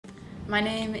My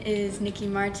name is Nikki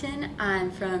Martin.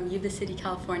 I'm from Yuba City,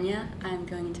 California. I'm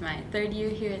going into my third year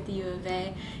here at the U of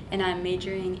A, and I'm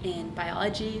majoring in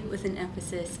biology with an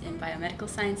emphasis in biomedical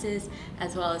sciences,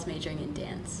 as well as majoring in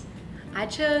dance. I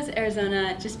chose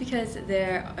Arizona just because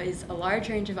there is a large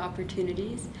range of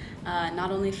opportunities,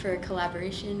 not only for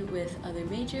collaboration with other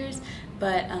majors,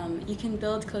 but you can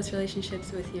build close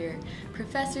relationships with your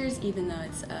professors, even though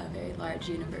it's a very large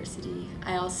university.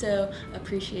 I also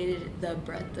appreciated the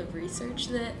breadth of research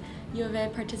that U of A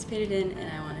participated in,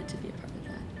 and I wanted to be a part of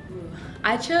that.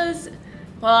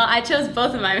 I chose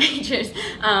both of my majors.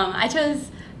 I chose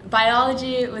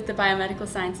biology with the biomedical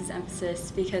sciences emphasis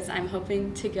because I'm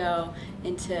hoping to go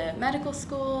into medical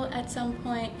school at some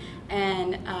point,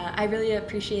 and I really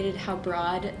appreciated how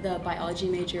broad the biology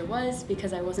major was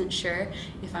because I wasn't sure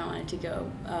if I wanted to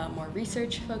go more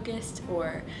research focused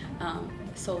or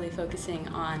solely focusing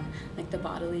on like the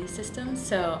bodily systems.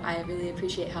 So I really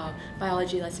appreciate how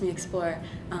biology lets me explore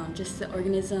just the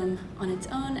organism on its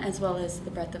own, as well as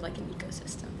the breadth of like an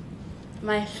ecosystem.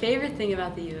 My favorite thing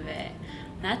about the U of A,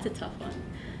 that's a tough one.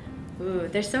 Ooh,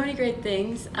 there's so many great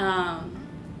things.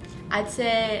 I'd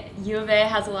say U of A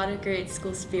has a lot of great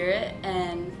school spirit,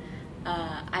 and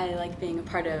I like being a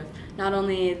part of not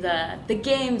only the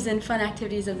games and fun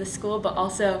activities of the school, but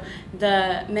also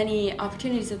the many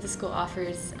opportunities that the school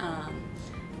offers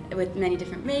with many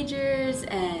different majors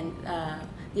and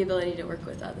the ability to work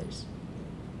with others.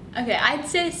 Okay, I'd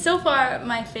say so far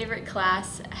my favorite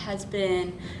class has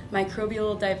been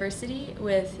microbial diversity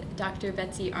with Dr.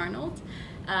 Betsy Arnold,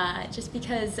 just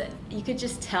because you could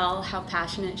just tell how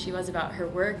passionate she was about her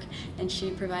work, and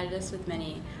she provided us with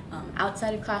many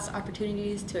outside of class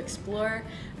opportunities to explore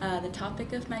the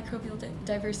topic of microbial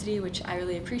diversity, which I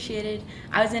really appreciated.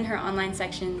 I was in her online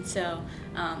section, so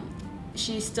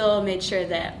she still made sure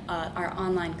that our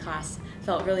online class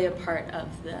felt really a part of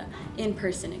the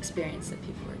in-person experience that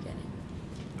people were getting.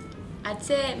 I'd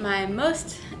say my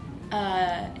most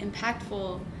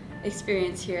impactful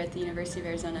experience here at the University of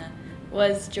Arizona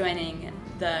was joining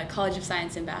the College of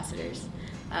Science Ambassadors,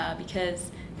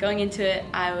 because going into it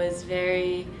I was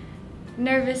very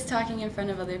nervous talking in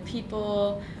front of other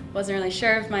people, wasn't really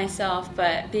sure of myself,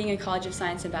 but being a College of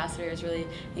Science Ambassador has really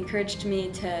encouraged me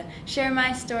to share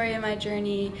my story and my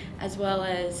journey, as well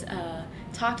as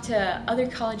talk to other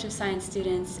College of Science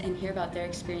students and hear about their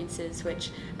experiences,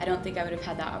 which I don't think I would have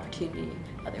had that opportunity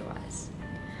otherwise.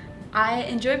 I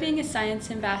enjoy being a science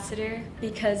ambassador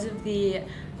because of the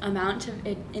amount of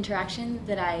interaction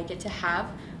that I get to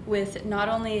have with not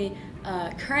only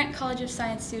current College of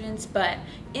Science students, but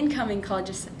incoming College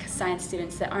of Science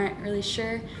students that aren't really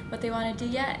sure what they want to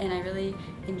do yet, and I really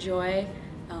enjoy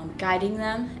guiding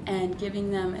them and giving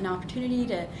them an opportunity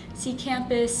to see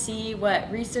campus, see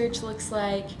what research looks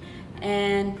like,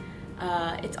 and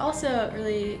it's also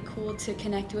really cool to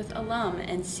connect with alum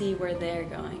and see where they're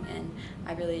going, and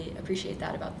I really appreciate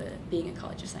that about being a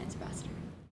College of Science ambassador.